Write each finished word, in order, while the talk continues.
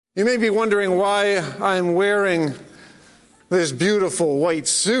You may be wondering why I'm wearing this beautiful white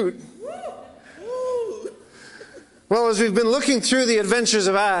suit. Well, as we've been looking through the Adventures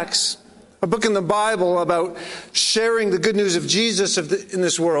of Acts, a book in the Bible about sharing the good news of Jesus in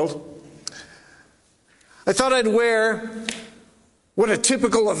this world, I thought I'd wear what a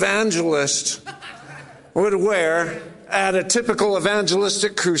typical evangelist would wear at a typical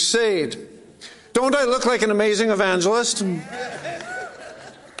evangelistic crusade. Don't I look like an amazing evangelist?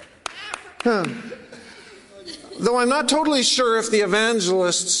 Though I'm not totally sure if the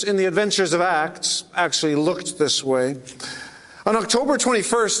evangelists in the Adventures of Acts actually looked this way. On October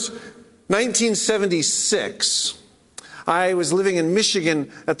 21st, 1976, I was living in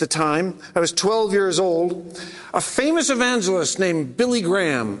Michigan at the time. I was 12 years old. A famous evangelist named Billy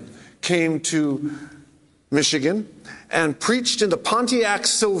Graham came to Michigan and preached in the Pontiac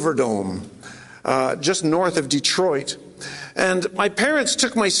Silverdome, just north of Detroit. And my parents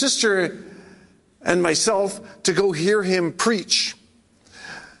took my sister and myself to go hear him preach.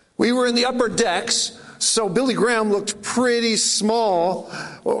 We were in the upper decks, so Billy Graham looked pretty small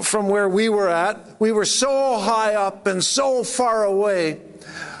from where we were at. We were so high up and so far away,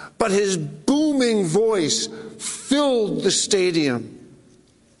 but his booming voice filled the stadium.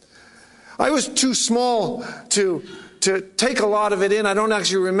 I was too small to take a lot of it in. I don't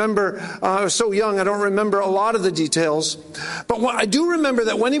actually remember. I was so young, I don't remember a lot of the details. But I do remember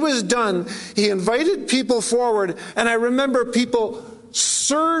that when he was done, he invited people forward, and I remember people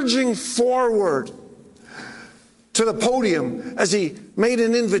surging forward to the podium as he made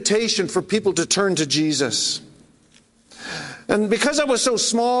an invitation for people to turn to Jesus. And because I was so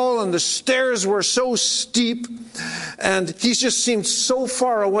small and the stairs were so steep and he just seemed so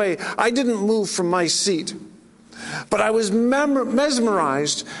far away, I didn't move from my seat. But I was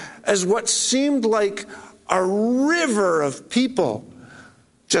mesmerized as what seemed like a river of people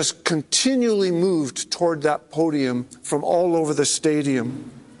just continually moved toward that podium from all over the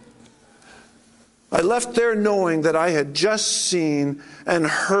stadium. I left there knowing that I had just seen and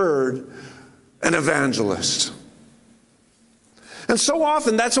heard an evangelist. And so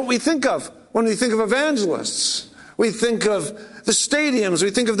often that's what we think of when we think of evangelists. We think of the stadiums, we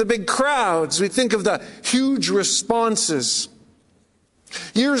think of the big crowds, we think of the huge responses.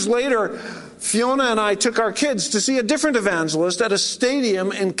 Years later, Fiona and I took our kids to see a different evangelist at a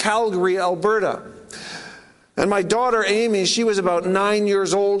stadium in Calgary, Alberta. And my daughter Amy, she was about 9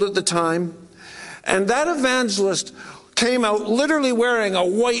 years old at the time. And that evangelist came out literally wearing a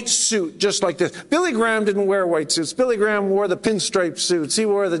white suit just like this. Billy Graham didn't wear white suits. Billy Graham wore the pinstripe suits. He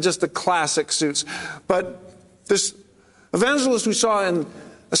wore just the classic suits. But this evangelist we saw in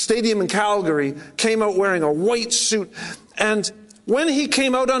a stadium in Calgary came out wearing a white suit. And when he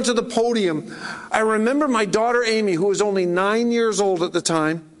came out onto the podium, I remember my daughter Amy, who was only 9 years old at the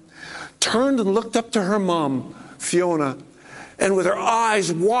time, turned and looked up to her mom, Fiona, and with her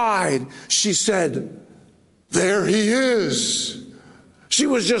eyes wide, she said, "There he is." She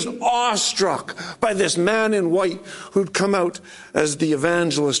was just awestruck by this man in white who'd come out as the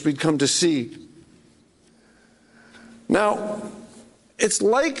evangelist we'd come to see. Now, it's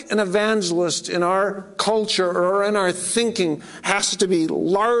like an evangelist in our culture or in our thinking has to be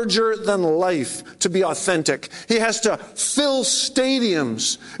larger than life to be authentic. He has to fill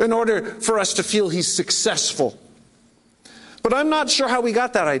stadiums in order for us to feel he's successful. But I'm not sure how we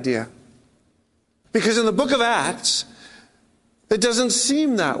got that idea. Because in the book of Acts, it doesn't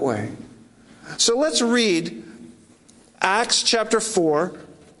seem that way. So let's read Acts chapter 4,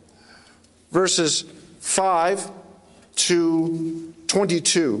 verses 5 to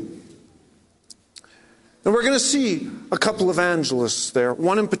 22. And we're going to see a couple of evangelists there,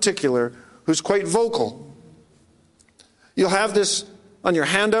 one in particular who's quite vocal. You'll have this on your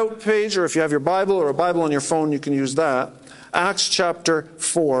handout page, or if you have your Bible or a Bible on your phone, you can use that. Acts chapter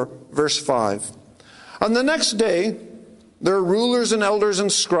 4, verse 5. On the next day, their rulers and elders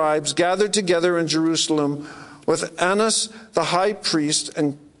and scribes gathered together in Jerusalem with Annas the high priest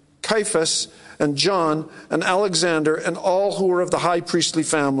and Caiaphas and John and Alexander and all who were of the high priestly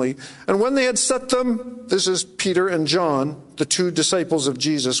family. And when they had set them, this is Peter and John, the two disciples of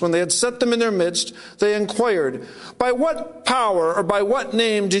Jesus, when they had set them in their midst, they inquired, "By what power or by what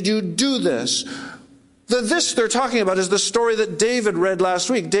name did you do this?" This they're talking about is the story that David read last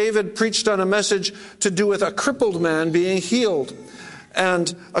week. David preached on a message to do with a crippled man being healed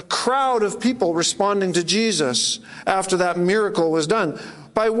and a crowd of people responding to Jesus after that miracle was done.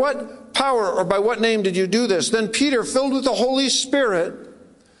 By what power or by what name did you do this? Then Peter, filled with the Holy Spirit,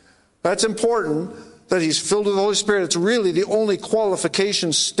 that's important that he's filled with the Holy Spirit. It's really the only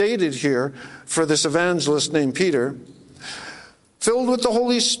qualification stated here for this evangelist named Peter. filled with the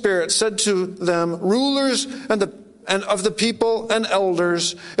Holy Spirit, said to them, rulers and of the people and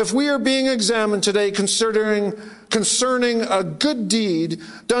elders, if we are being examined today concerning a good deed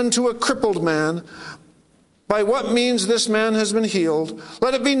done to a crippled man, by what means this man has been healed,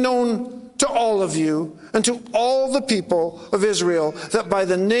 let it be known to all of you and to all the people of Israel that by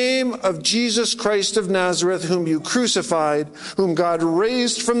the name of Jesus Christ of Nazareth, whom you crucified, whom God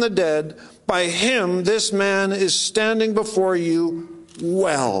raised from the dead, by him this man is standing before you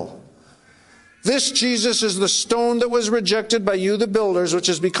well. This Jesus is the stone that was rejected by you, the builders, which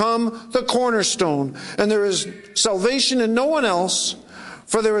has become the cornerstone. And there is salvation in no one else,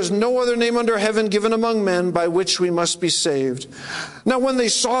 for there is no other name under heaven given among men by which we must be saved. Now when they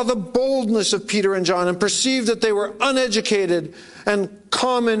saw the boldness of Peter and John and perceived that they were uneducated and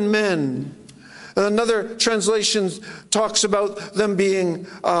common men, another translation talks about them being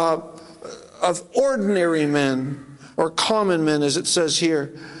of ordinary men, or common men as it says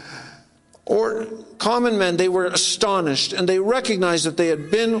here. Or common men, they were astonished, and they recognized that they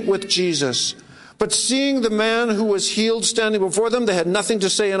had been with Jesus. But seeing the man who was healed standing before them, they had nothing to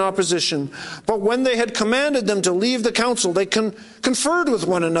say in opposition. But when they had commanded them to leave the council, they conferred with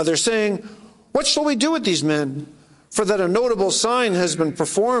one another, saying, what shall we do with these men? For that a notable sign has been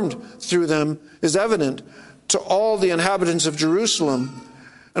performed through them is evident to all the inhabitants of Jerusalem,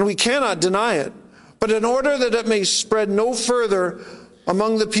 and we cannot deny it. But in order that it may spread no further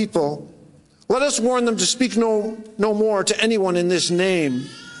among the people, let us warn them to speak no more to anyone in this name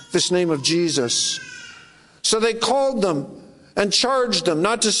of Jesus. So they called them and charged them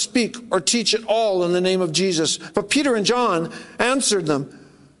not to speak or teach at all in the name of Jesus. But Peter and John answered them,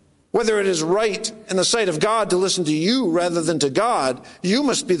 whether it is right in the sight of God to listen to you rather than to God, you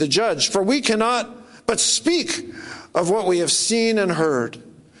must be the judge. For we cannot but speak of what we have seen and heard.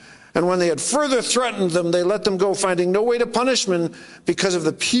 And when they had further threatened them, they let them go, finding no way to punish them because of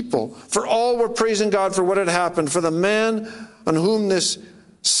the people. For all were praising God for what had happened. For the man on whom this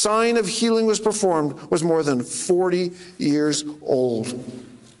sign of healing was performed was more than 40 years old.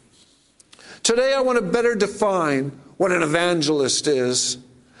 Today I want to better define what an evangelist is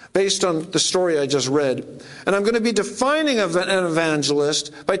based on the story I just read. And I'm going to be defining an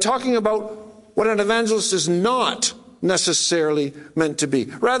evangelist by talking about what an evangelist is not necessarily meant to be.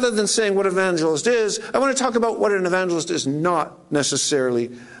 Rather than saying what an evangelist is, I want to talk about what an evangelist is not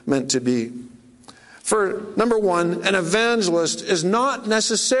necessarily meant to be. For number one, an evangelist is not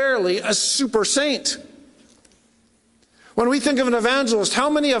necessarily a super saint. When we think of an evangelist, how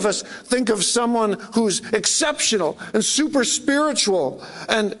many of us think of someone who's exceptional and super spiritual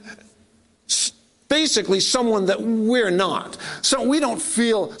and basically someone that we're not? So we don't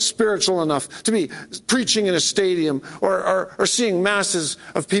feel spiritual enough to be preaching in a stadium or seeing masses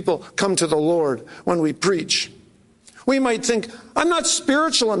of people come to the Lord when we preach. We might think, I'm not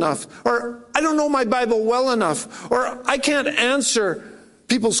spiritual enough, or I don't know my Bible well enough, or I can't answer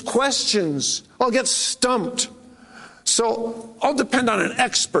people's questions. I'll get stumped. So I'll depend on an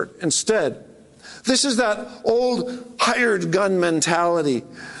expert instead. This is that old hired gun mentality.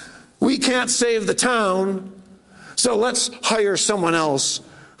 We can't save the town, so let's hire someone else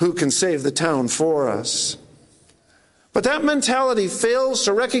who can save the town for us. But that mentality fails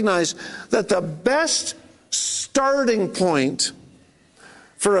to recognize that the best starting point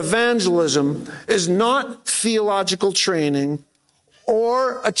for evangelism is not theological training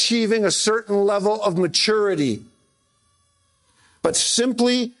or achieving a certain level of maturity, but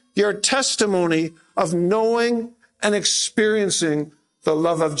simply your testimony of knowing and experiencing the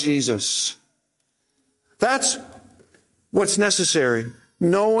love of Jesus. That's what's necessary,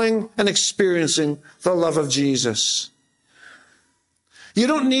 knowing and experiencing the love of Jesus. You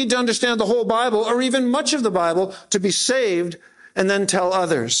don't need to understand the whole Bible or even much of the Bible to be saved and then tell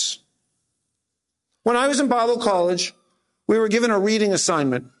others. When I was in Bible college, we were given a reading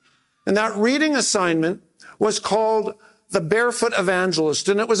assignment. And that reading assignment was called The Barefoot Evangelist.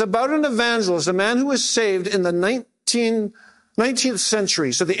 And it was about an evangelist, a man who was saved in the 19th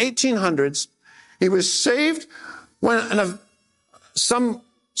century, so the 1800s. He was saved when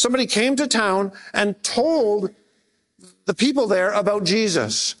somebody came to town and told the people there about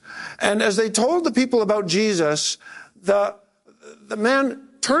Jesus. And as they told the people about Jesus, the man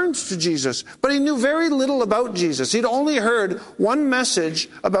turned to Jesus, but he knew very little about Jesus. He'd only heard one message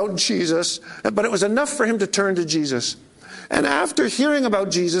about Jesus, but it was enough for him to turn to Jesus. And after hearing about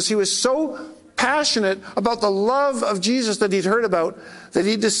Jesus, he was so passionate about the love of Jesus that he'd heard about that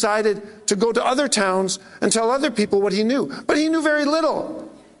he decided to go to other towns and tell other people what he knew. But he knew very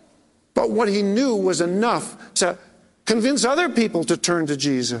little. But what he knew was enough to convince other people to turn to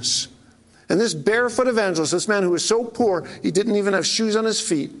Jesus. And this barefoot evangelist, this man who was so poor he didn't even have shoes on his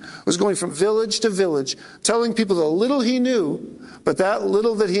feet, was going from village to village, telling people the little he knew, but that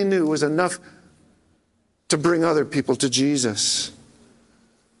little that he knew was enough to bring other people to Jesus.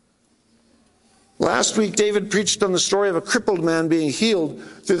 Last week, David preached on the story of a crippled man being healed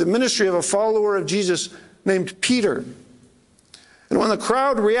through the ministry of a follower of Jesus named Peter. And when the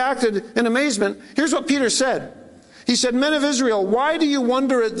crowd reacted in amazement, here's what Peter said. He said, "Men of Israel, why do you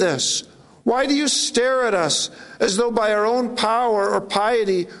wonder at this? Why do you stare at us as though by our own power or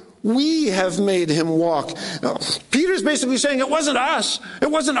piety we have made him walk?" Now, Peter's basically saying it wasn't us. It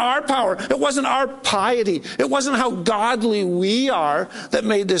wasn't our power. It wasn't our piety. It wasn't how godly we are that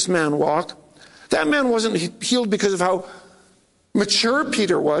made this man walk. That man wasn't healed because of how mature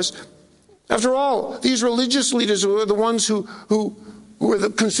Peter was. After all, these religious leaders were the ones who were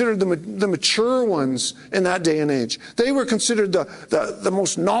considered the mature ones in that day and age. They were considered the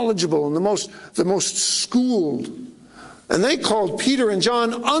most knowledgeable and the most schooled. And they called Peter and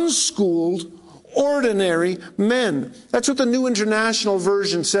John unschooled, ordinary men. That's what the New International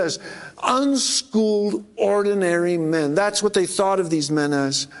Version says. Unschooled, ordinary men. That's what they thought of these men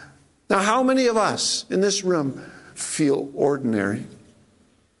as. Now, how many of us in this room feel ordinary?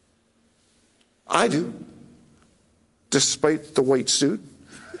 I do. Despite the white suit,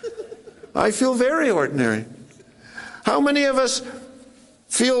 I feel very ordinary. How many of us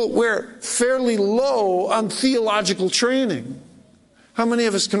feel we're fairly low on theological training? How many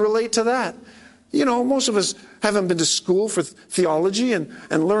of us can relate to that? You know, most of us haven't been to school for theology and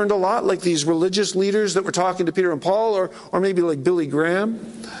learned a lot like these religious leaders that were talking to Peter and Paul, or maybe like Billy Graham.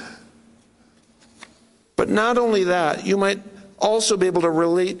 But not only that, you might also be able to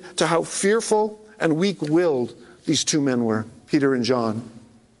relate to how fearful and weak-willed these two men were, Peter and John.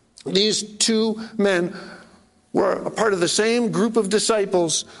 These two men were a part of the same group of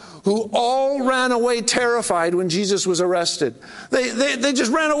disciples who all ran away terrified when Jesus was arrested. They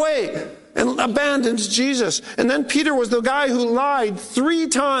just ran away and abandoned Jesus. And then Peter was the guy who lied 3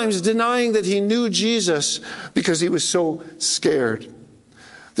 times denying that he knew Jesus because he was so scared.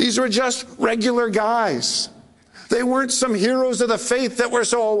 These were just regular guys. They weren't some heroes of the faith that were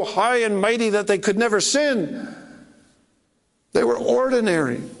so high and mighty that they could never sin. They were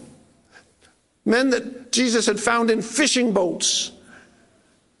ordinary. Men that Jesus had found in fishing boats.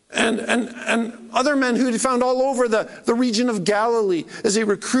 And other men who he found all over the region of Galilee as he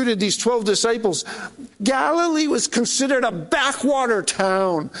recruited these 12 disciples. Galilee was considered a backwater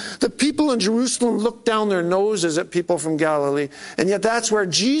town. The people in Jerusalem looked down their noses at people from Galilee. And yet that's where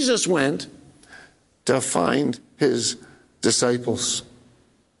Jesus went to find his disciples.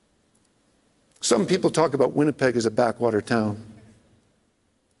 Some people talk about Winnipeg as a backwater town.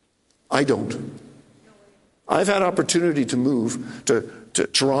 I don't. I've had opportunity to move to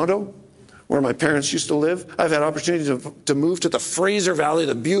Toronto, where my parents used to live. I've had opportunity to move to the Fraser Valley,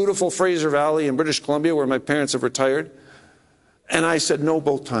 the beautiful Fraser Valley in British Columbia, where my parents have retired. And I said no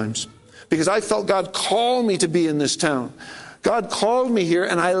both times, because I felt God called me to be in this town. God called me here,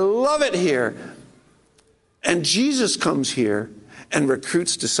 and I love it here. And Jesus comes here and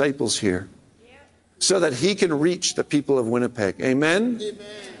recruits disciples here so that he can reach the people of Winnipeg. Amen? Amen.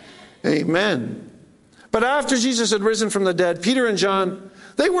 Amen. But after Jesus had risen from the dead, Peter and John,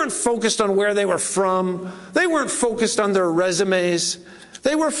 they weren't focused on where they were from. They weren't focused on their resumes.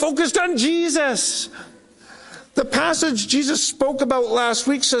 They were focused on Jesus. The passage Jesus spoke about last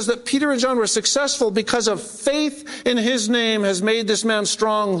week says that Peter and John were successful because of faith in his name has made this man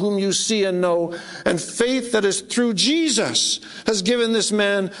strong whom you see and know. And faith that is through Jesus has given this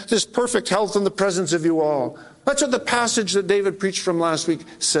man this perfect health in the presence of you all. That's what the passage that David preached from last week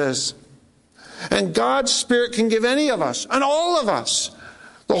says. And God's Spirit can give any of us, and all of us,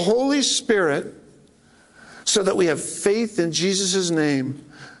 the Holy Spirit, so that we have faith in Jesus' name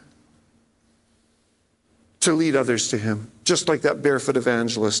to lead others to him, just like that barefoot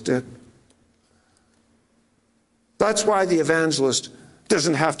evangelist did. That's why the evangelist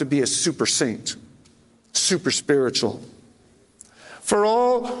doesn't have to be a super saint, super spiritual. For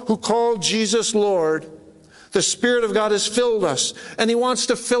all who call Jesus Lord, the Spirit of God has filled us, and he wants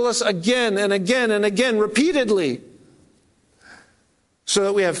to fill us again and again and again, repeatedly, so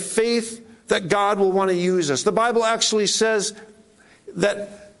that we have faith that God will want to use us. The Bible actually says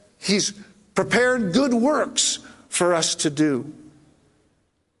that he's prepared good works for us to do,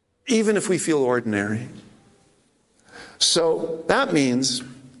 even if we feel ordinary. So that means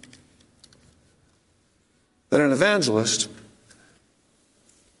that an evangelist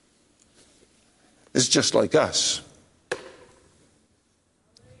is just like us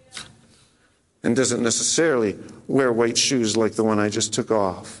and doesn't necessarily wear white shoes like the one I just took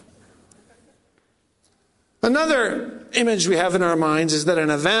off. Another image we have in our minds is that an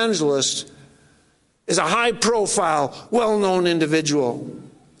evangelist is a high-profile, well-known individual.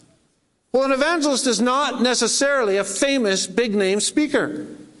 Well, an evangelist is not necessarily a famous, big-name speaker.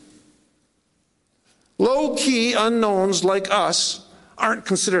 Low-key unknowns like us aren't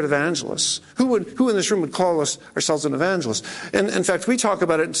considered evangelists. Who in this room would call ourselves an evangelist? And in fact, we talk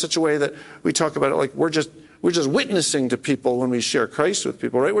about it in such a way that we talk about it like we're just witnessing to people when we share Christ with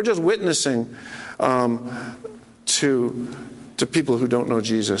people, right? We're just witnessing to people who don't know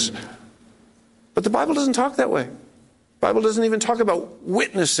Jesus. But the Bible doesn't talk that way. The Bible doesn't even talk about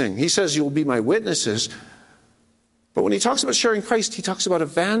witnessing. He says, "You will be my witnesses." But when he talks about sharing Christ, he talks about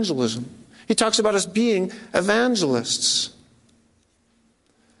evangelism. He talks about us being evangelists.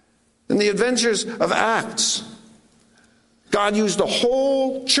 In the adventures of Acts, God used the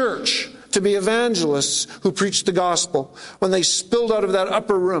whole church to be evangelists who preached the gospel. When they spilled out of that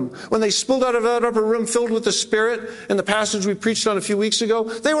upper room, filled with the Spirit, in the passage we preached on a few weeks ago,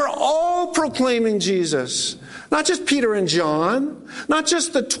 they were all proclaiming Jesus. Not just Peter and John, not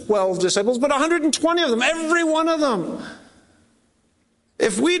just the 12 disciples, but 120 of them, every one of them.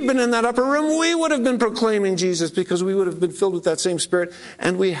 If we'd been in that upper room, we would have been proclaiming Jesus because we would have been filled with that same Spirit,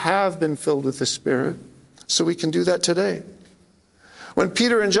 and we have been filled with the Spirit. So we can do that today. When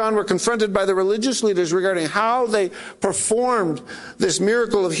Peter and John were confronted by the religious leaders regarding how they performed this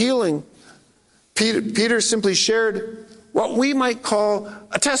miracle of healing, Peter simply shared what we might call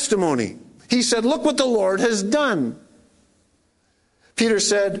a testimony. He said, "Look what the Lord has done." Peter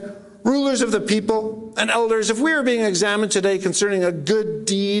said, "Rulers of the people and elders, if we are being examined today concerning a good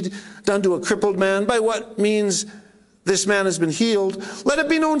deed done to a crippled man, by what means this man has been healed, let it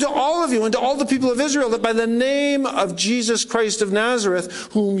be known to all of you and to all the people of Israel that by the name of Jesus Christ of Nazareth,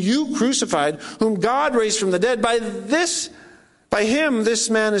 whom you crucified, whom God raised from the dead, by him this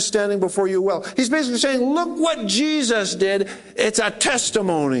man is standing before you well." He's basically saying, look what Jesus did. It's a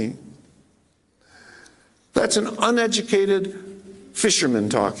testimony. That's an uneducated fisherman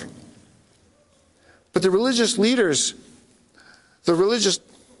talking. But the religious leaders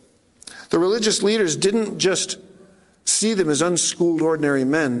didn't just see them as unschooled ordinary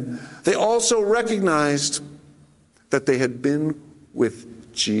men. They also recognized that they had been with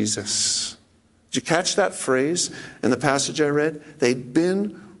Jesus. Did you catch that phrase in the passage I read? They'd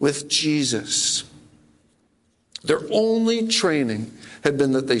been with Jesus. Their only training had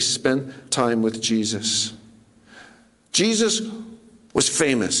been that they spent time with Jesus. Jesus was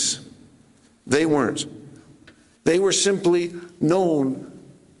famous. They weren't. They were simply known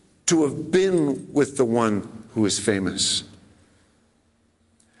to have been with the one who is famous.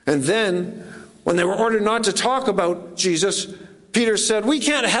 And then, when they were ordered not to talk about Jesus, Peter said, "We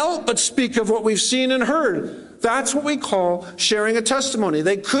can't help but speak of what we've seen and heard." That's what we call sharing a testimony.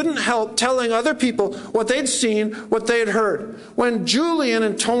 They couldn't help telling other people what they'd seen, what they had heard. When Julian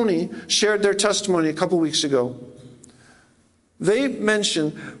and Tony shared their testimony a couple weeks ago, they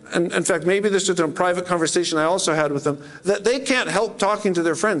mentioned, and in fact, maybe this was a private conversation I also had with them, that they can't help talking to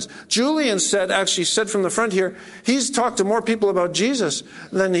their friends. Julian actually said from the front here, he's talked to more people about Jesus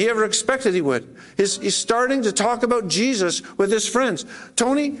than he ever expected he would. He's starting to talk about Jesus with his friends.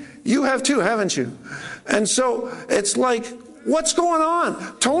 Tony, you have too, haven't you? And so it's like, what's going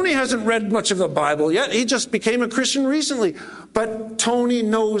on? Tony hasn't read much of the Bible yet. He just became a Christian recently. But Tony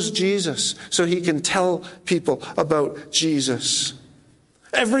knows Jesus, so he can tell people about Jesus.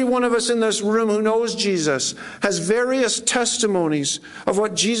 Every one of us in this room who knows Jesus has various testimonies of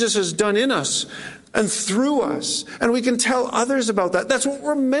what Jesus has done in us and through us. And we can tell others about that. That's what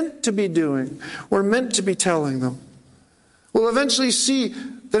we're meant to be doing. We're meant to be telling them. We'll eventually see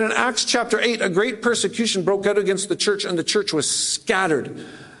that in Acts chapter 8, a great persecution broke out against the church, and the church was scattered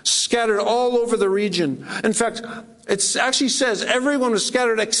all over the region. In fact, it actually says everyone was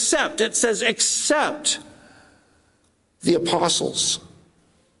scattered except the apostles.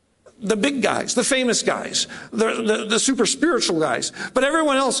 The big guys, the famous guys, the super spiritual guys. But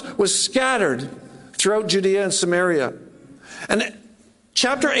everyone else was scattered throughout Judea and Samaria. And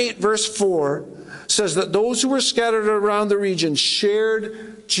chapter 8, verse 4 says that those who were scattered around the region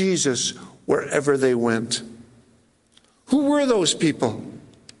shared Jesus wherever they went. Who were those people?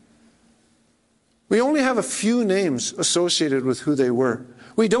 We only have a few names associated with who they were.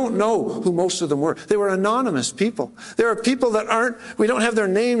 We don't know who most of them were. They were anonymous people. There are people that we don't have their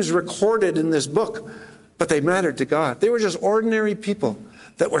names recorded in this book, but they mattered to God. They were just ordinary people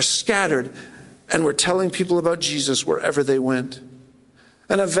that were scattered and were telling people about Jesus wherever they went.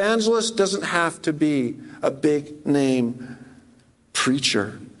 An evangelist doesn't have to be a big name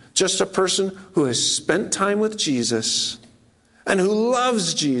preacher. Just a person who has spent time with Jesus and who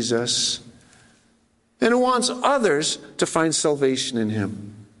loves Jesus and who wants others to find salvation in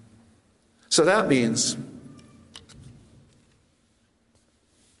him. So that means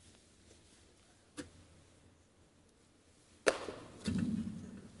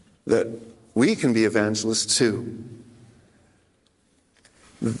that we can be evangelists too.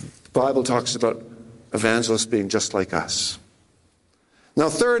 The Bible talks about evangelists being just like us. Now,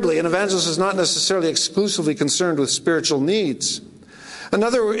 thirdly, an evangelist is not necessarily exclusively concerned with spiritual needs.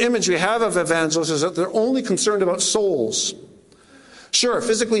 Another image we have of evangelists is that they're only concerned about souls. Sure,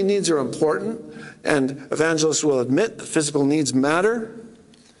 physical needs are important, and evangelists will admit that physical needs matter.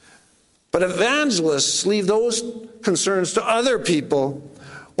 But evangelists leave those concerns to other people,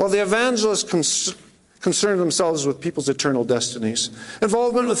 while the evangelists concern themselves with people's eternal destinies.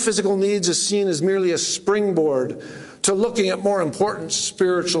 Involvement with physical needs is seen as merely a springboard to looking at more important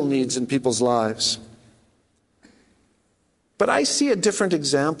spiritual needs in people's lives. But I see a different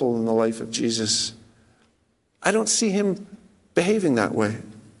example in the life of Jesus. I don't see him behaving that way.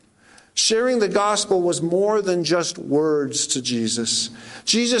 Sharing the gospel was more than just words to Jesus.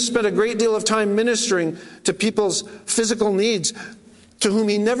 Jesus spent a great deal of time ministering to people's physical needs, to whom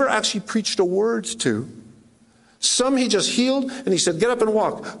he never actually preached a word to. Some he just healed, and he said, get up and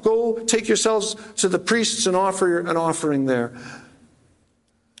walk. Go take yourselves to the priests and offer an offering there.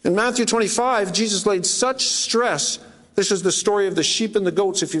 In Matthew 25, Jesus laid such stress. This is the story of the sheep and the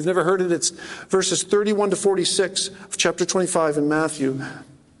goats. If you've never heard it, it's verses 31 to 46 of chapter 25 in Matthew.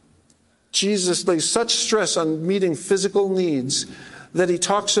 Jesus lays such stress on meeting physical needs that he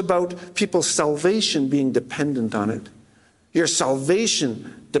talks about people's salvation being dependent on it. Your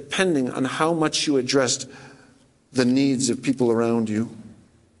salvation depending on how much you addressed the needs of people around you,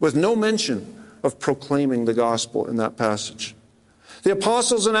 with no mention of proclaiming the gospel in that passage. The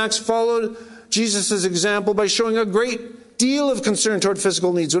apostles in Acts followed Jesus' example by showing a great deal of concern toward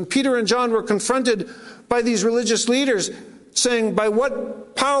physical needs. When Peter and John were confronted by these religious leaders, saying, by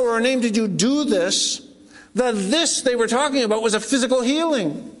what power or name did you do this? That this they were talking about was a physical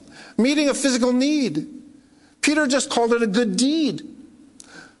healing, meeting a physical need. Peter just called it a good deed.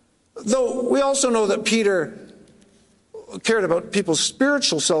 Though we also know that Peter cared about people's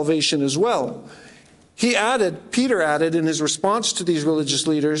spiritual salvation as well. Peter added in his response to these religious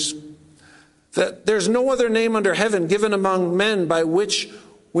leaders that there's no other name under heaven given among men by which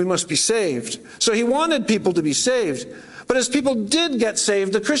we must be saved. So he wanted people to be saved. But as people did get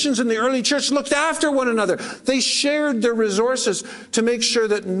saved, the Christians in the early church looked after one another. They shared their resources to make sure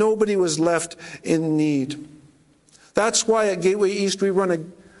that nobody was left in need. That's why at Gateway East we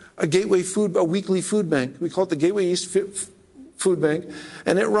run a weekly food bank. We call it the Gateway East Food Bank.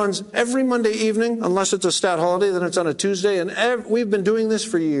 And it runs every Monday evening, unless it's a stat holiday, then it's on a Tuesday. And we've been doing this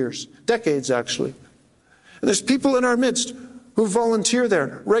for years, decades actually. And there's people in our midst who volunteer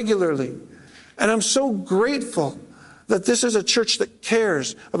there regularly. And I'm so grateful that this is a church that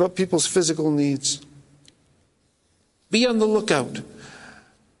cares about people's physical needs. Be on the lookout.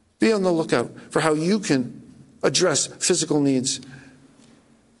 Be on the lookout for how you can address physical needs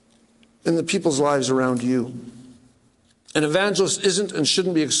in the people's lives around you. An evangelist isn't and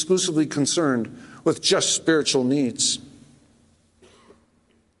shouldn't be exclusively concerned with just spiritual needs.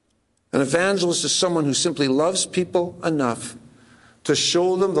 An evangelist is someone who simply loves people enough to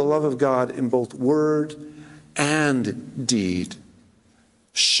show them the love of God in both word and deed.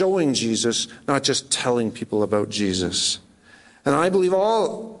 Showing Jesus, not just telling people about Jesus. And I believe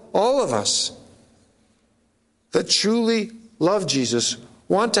all of us that truly love Jesus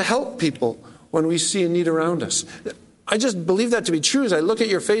want to help people when we see a need around us. I just believe that to be true. As I look at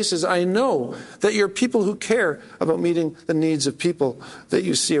your faces, I know that you're people who care about meeting the needs of people that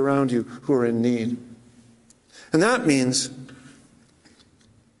you see around you who are in need. And that means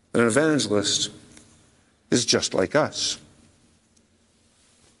that an evangelist is just like us.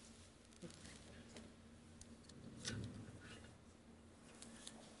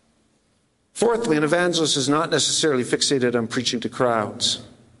 Fourthly, an evangelist is not necessarily fixated on preaching to crowds.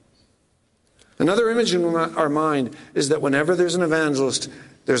 Another image in our mind is that whenever there's an evangelist,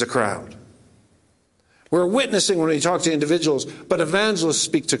 there's a crowd. We're witnessing when we talk to individuals, but evangelists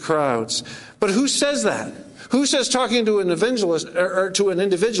speak to crowds. But who says that? Who says talking to an evangelist or to an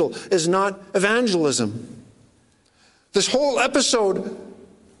individual is not evangelism? This whole episode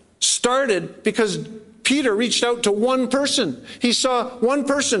started because Peter reached out to one person. He saw one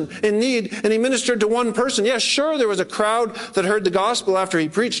person in need and he ministered to one person. Yeah, sure, there was a crowd that heard the gospel after he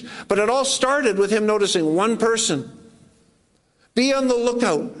preached, but it all started with him noticing one person. Be on the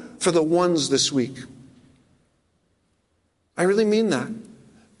lookout for the ones this week. I really mean that.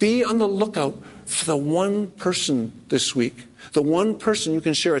 Be on the lookout for the one person this week. the one person you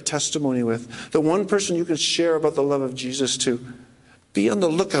can share a testimony with, the one person you can share about the love of Jesus to. Be on the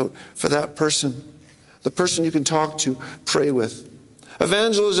lookout for that person, the person you can talk to, pray with.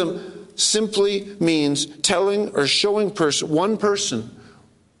 Evangelism simply means telling or showing one person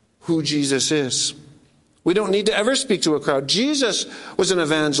who Jesus is. We don't need to ever speak to a crowd. Jesus was an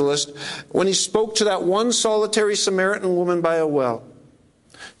evangelist when he spoke to that one solitary Samaritan woman by a well.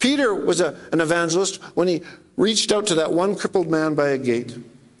 Peter was an evangelist when he reached out to that one crippled man by a gate.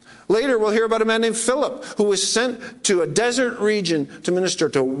 Later, we'll hear about a man named Philip who was sent to a desert region to minister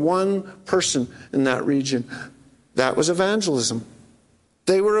to one person in that region. That was evangelism.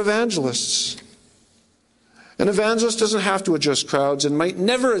 They were evangelists. An evangelist doesn't have to address crowds and might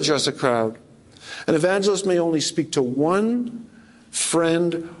never address a crowd. An evangelist may only speak to one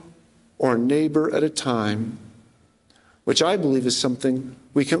friend or neighbor at a time, which I believe is something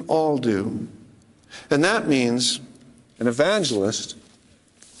we can all do. And that means an evangelist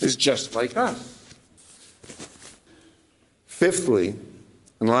is just like us. Fifthly,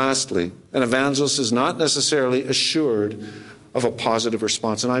 and lastly, an evangelist is not necessarily assured of a positive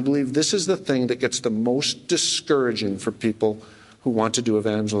response. And I believe this is the thing that gets the most discouraging for people who want to do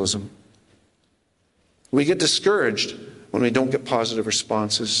evangelism. We get discouraged when we don't get positive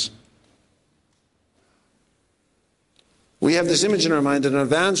responses. We have this image in our mind that an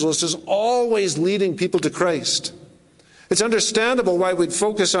evangelist is always leading people to Christ. It's understandable why we'd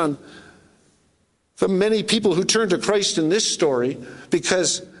focus on the many people who turned to Christ in this story,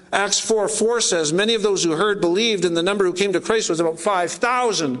 because Acts 4:4 says, many of those who heard believed, and the number who came to Christ was about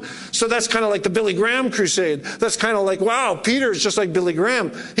 5,000. So that's kind of like the Billy Graham crusade. That's kind of like, wow, Peter's just like Billy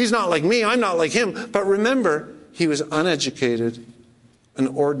Graham. He's not like me, I'm not like him. But remember, he was uneducated and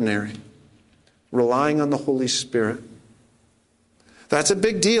ordinary, relying on the Holy Spirit. That's a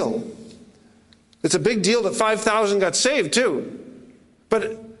big deal. It's a big deal that 5,000 got saved too.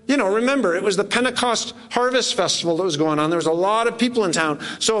 But remember, it was the Pentecost Harvest Festival that was going on. There was a lot of people in town.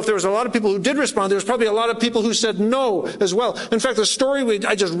 So if there was a lot of people who did respond, there was probably a lot of people who said no as well. In fact, the story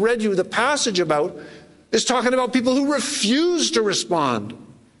I just read you the passage about is talking about people who refused to respond.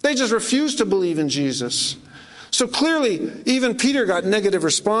 They just refused to believe in Jesus. So clearly, even Peter got negative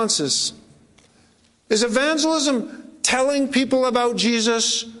responses. Is evangelism telling people about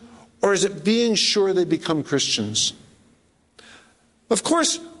Jesus, or is it being sure they become Christians? Of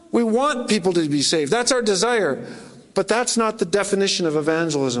course, we want people to be saved. That's our desire. But that's not the definition of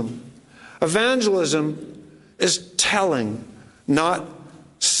evangelism. Evangelism is telling, not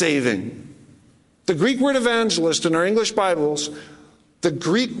saving. The Greek word evangelist in our English Bibles, the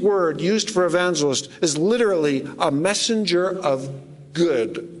Greek word used for evangelist is literally a messenger of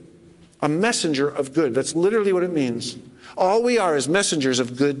good. A messenger of good. That's literally what it means. All we are is messengers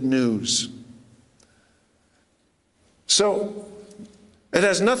of good news. So, it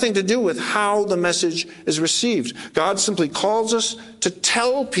has nothing to do with how the message is received. God simply calls us to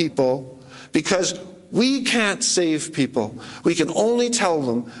tell people because we can't save people. We can only tell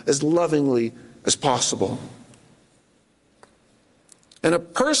them as lovingly as possible. And a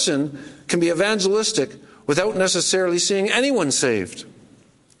person can be evangelistic without necessarily seeing anyone saved.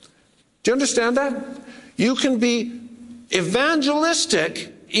 Do you understand that? You can be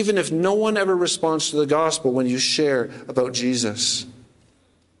evangelistic even if no one ever responds to the gospel when you share about Jesus.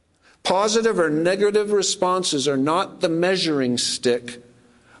 Positive or negative responses are not the measuring stick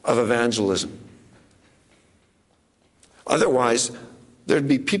of evangelism. Otherwise, there'd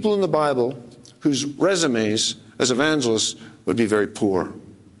be people in the Bible whose resumes as evangelists would be very poor.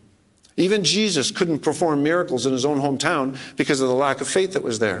 Even Jesus couldn't perform miracles in his own hometown because of the lack of faith that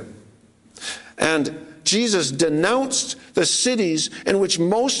was there. And Jesus denounced the cities in which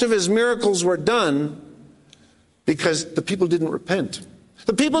most of his miracles were done because the people didn't repent.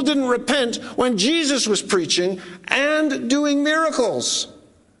 The people didn't repent when Jesus was preaching and doing miracles.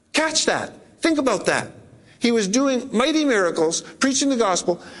 Catch that. Think about that. He was doing mighty miracles, preaching the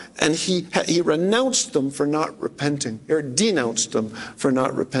gospel, and he renounced them for not repenting, or denounced them for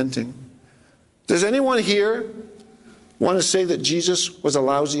not repenting. Does anyone here want to say that Jesus was a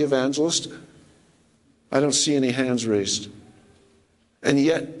lousy evangelist? I don't see any hands raised. And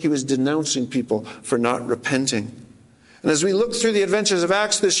yet he was denouncing people for not repenting. And as we look through the adventures of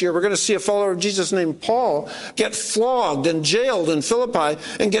Acts this year, we're going to see a follower of Jesus named Paul get flogged and jailed in Philippi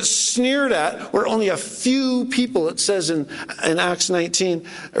and get sneered at, where only a few people, it says in Acts 19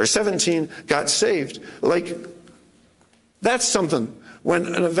 or 17, got saved. That's something. When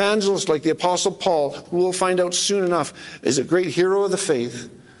an evangelist like the Apostle Paul, who we'll find out soon enough is a great hero of the faith,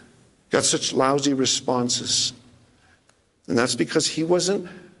 got such lousy responses. And that's because he wasn't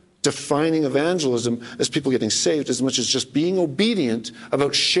defining evangelism as people getting saved as much as just being obedient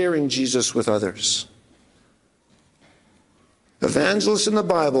about sharing Jesus with others. Evangelists in the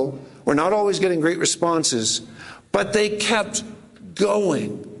Bible were not always getting great responses, but they kept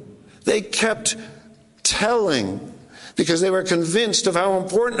going. They kept telling, because they were convinced of how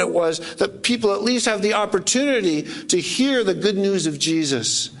important it was that people at least have the opportunity to hear the good news of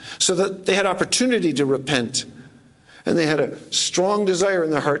Jesus, so that they had opportunity to repent. And they had a strong desire in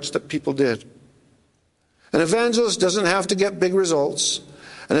their hearts that people did. An evangelist doesn't have to get big results.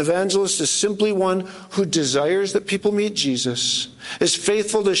 An evangelist is simply one who desires that people meet Jesus, is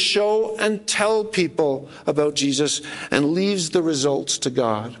faithful to show and tell people about Jesus, and leaves the results to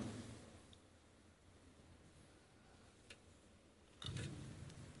God.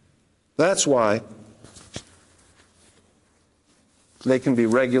 That's why they can be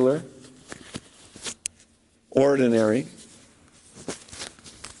regular, ordinary,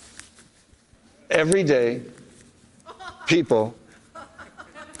 everyday people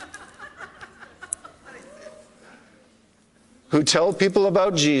who tell people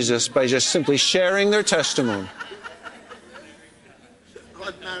about Jesus by just simply sharing their testimony.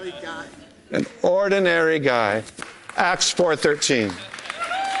 Ordinary guy. An ordinary guy. Acts 4:13.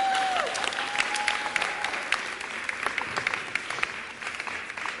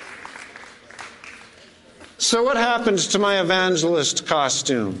 So what happens to my evangelist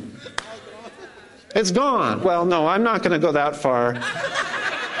costume? It's gone. Well, no, I'm not going to go that far.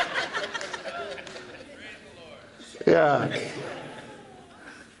 Yeah.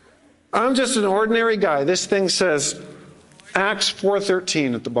 I'm just an ordinary guy. This thing says Acts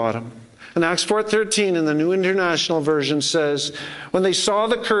 4:13 at the bottom. And Acts 4:13 in the New International Version says, when they saw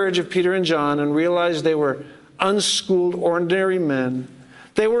the courage of Peter and John and realized they were unschooled, ordinary men,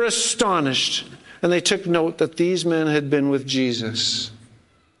 they were astonished, and they took note that these men had been with Jesus.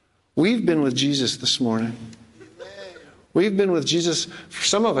 We've been with Jesus this morning. We've been with Jesus, for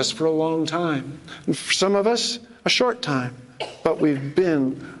some of us, for a long time. And for some of us, a short time. But we've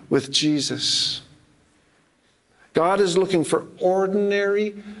been with Jesus. God is looking for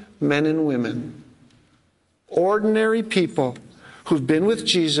ordinary men and women. Ordinary people who've been with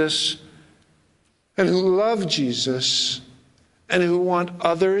Jesus and who love Jesus and who want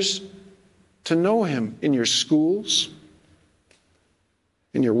others to know him in your schools,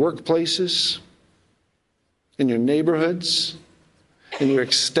 in your workplaces, in your neighborhoods, in your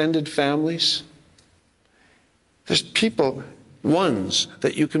extended families. There's people, ones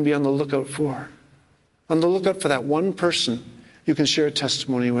that you can be on the lookout for. On the lookout for that one person you can share a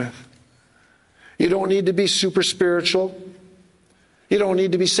testimony with. You don't need to be super spiritual. You don't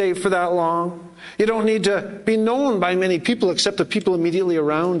need to be saved for that long. You don't need to be known by many people except the people immediately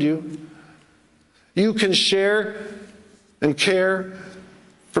around you. You can share and care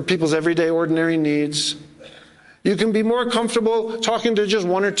for people's everyday, ordinary needs. You can be more comfortable talking to just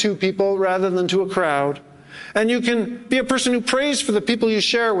one or two people rather than to a crowd. And you can be a person who prays for the people you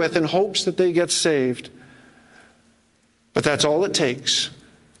share with in hopes that they get saved. But that's all it takes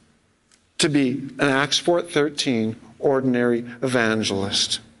to be an Acts 4:13 ordinary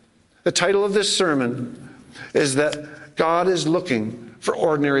evangelist. The title of this sermon is that God is looking for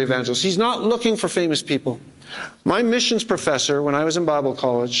ordinary evangelists. He's not looking for famous people. My missions professor, when I was in Bible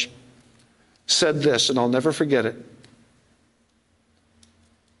college, said this, and I'll never forget it.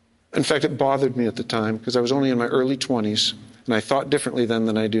 In fact, it bothered me at the time because I was only in my early 20s, and I thought differently then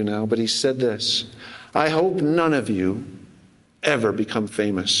than I do now. But he said this, I hope none of you ever become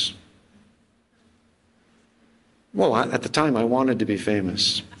famous. Well, at the time, I wanted to be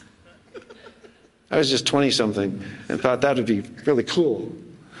famous. I was just 20-something and thought that would be really cool.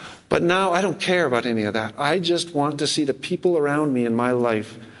 But now I don't care about any of that. I just want to see the people around me in my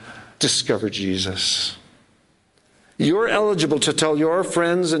life discover Jesus. You're eligible to tell your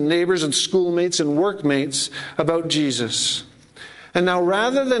friends and neighbors and schoolmates and workmates about Jesus. And now,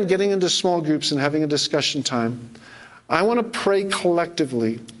 rather than getting into small groups and having a discussion time, I want to pray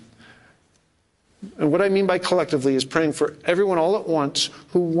collectively. And what I mean by collectively is praying for everyone all at once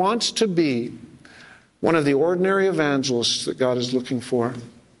who wants to be one of the ordinary evangelists that God is looking for.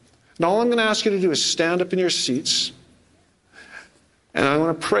 And all I'm going to ask you to do is stand up in your seats. And I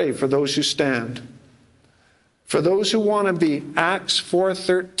want to pray for those who stand. For those who want to be Acts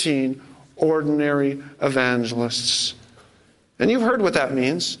 4:13 ordinary evangelists. And you've heard what that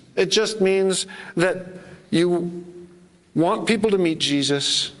means. It just means that you want people to meet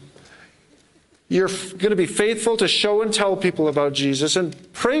Jesus. You're going to be faithful to show and tell people about Jesus and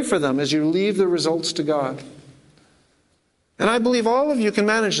pray for them as you leave the results to God. And I believe all of you can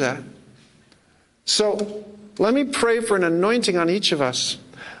manage that. So let me pray for an anointing on each of us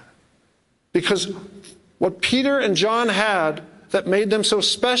Because what Peter and John had that made them so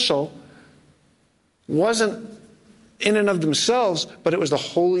special wasn't in and of themselves, but it was the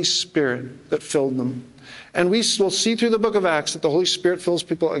Holy Spirit that filled them. And we will see through the book of Acts that the Holy Spirit fills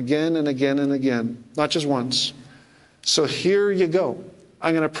people again and again and again, not just once. So here you go.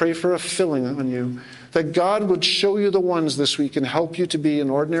 I'm going to pray for a filling on you, that God would show you the ones this week and help you to be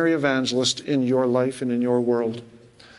an ordinary evangelist in your life and in your world.